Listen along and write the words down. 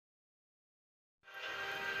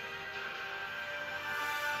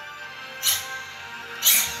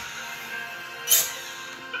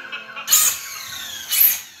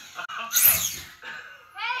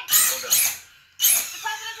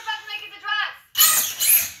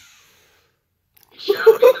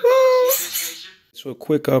So a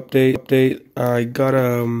quick update. I got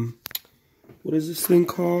what is this thing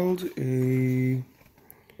called? A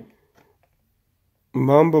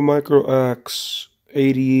Mamba Micro X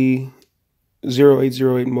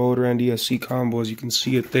 0808 motor and ESC combo, as you can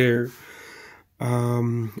see it there.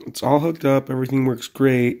 It's all hooked up, everything works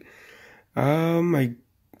great. I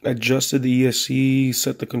adjusted the ESC,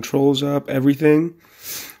 set the controls up, everything,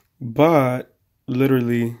 but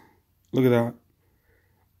literally, look at that.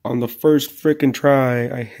 On the first freaking try,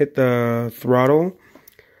 I hit the throttle,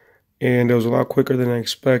 and it was a lot quicker than I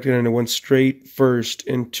expected, and it went straight first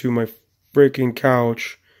into my freaking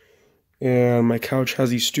couch. And my couch has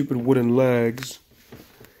these stupid wooden legs,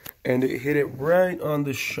 and it hit it right on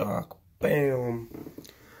the shock. Bam!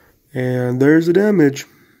 And there's the damage.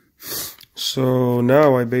 So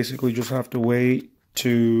now I basically just have to wait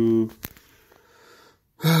to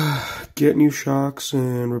get new shocks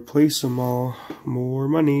and replace them all. More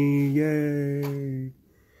money, yay! I'm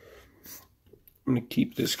gonna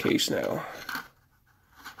keep this case now.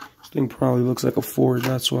 This thing probably looks like a Ford,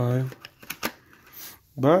 that's why.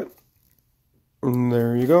 But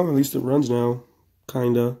there you go, at least it runs now,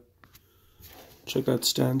 kinda. Check that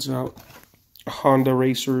stance out. Honda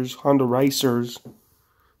racers,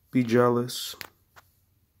 be jealous.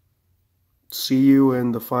 See you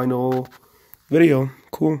in the final video.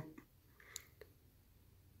 Cool.